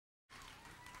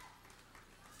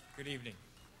Good evening.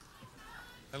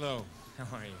 Hello.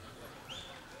 How are you?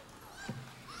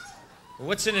 Well,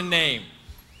 what's in a name?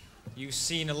 You've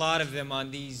seen a lot of them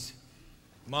on these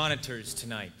monitors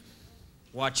tonight,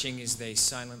 watching as they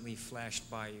silently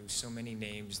flashed by you, so many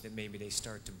names that maybe they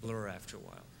start to blur after a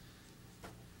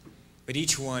while. But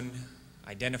each one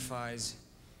identifies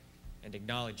and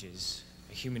acknowledges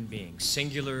a human being,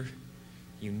 singular,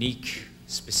 unique,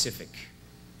 specific.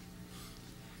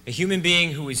 A human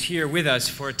being who was here with us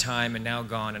for a time and now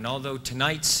gone. And although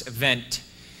tonight's event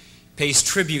pays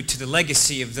tribute to the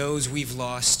legacy of those we've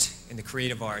lost in the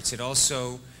creative arts, it's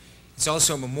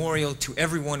also a memorial to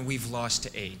everyone we've lost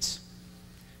to AIDS.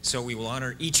 So we will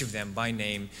honor each of them by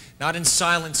name, not in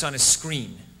silence on a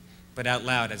screen, but out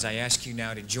loud, as I ask you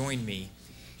now to join me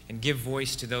and give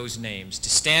voice to those names,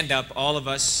 to stand up, all of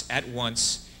us at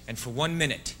once, and for 1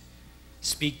 minute,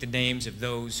 speak the names of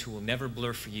those who will never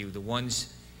blur for you, the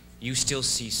ones you still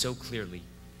see so clearly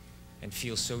and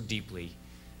feel so deeply,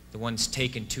 the ones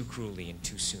taken too cruelly and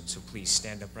too soon. So please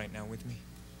stand up right now with me.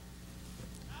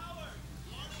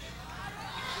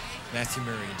 Matthew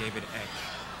Murray, David Eck.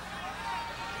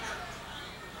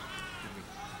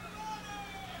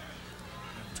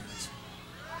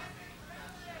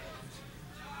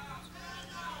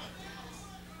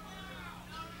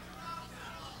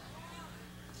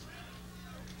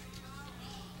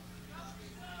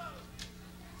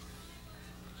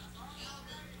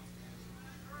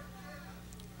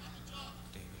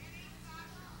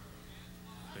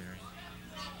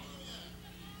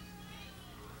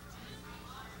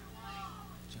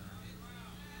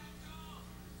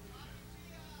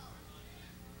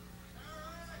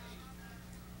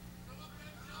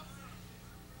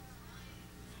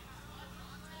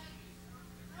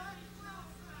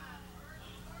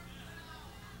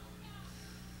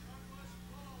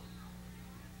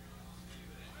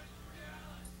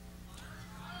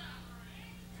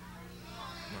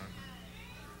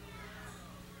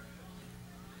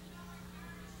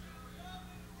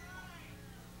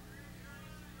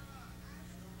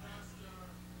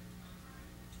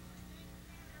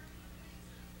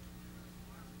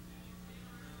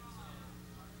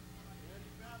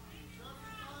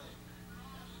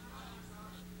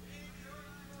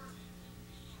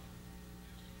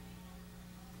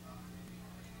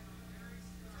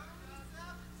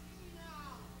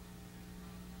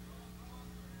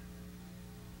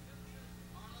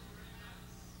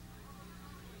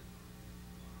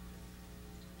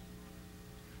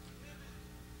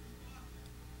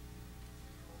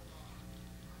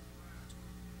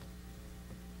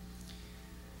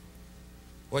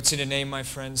 What's in a name, my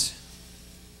friends?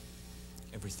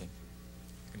 Everything.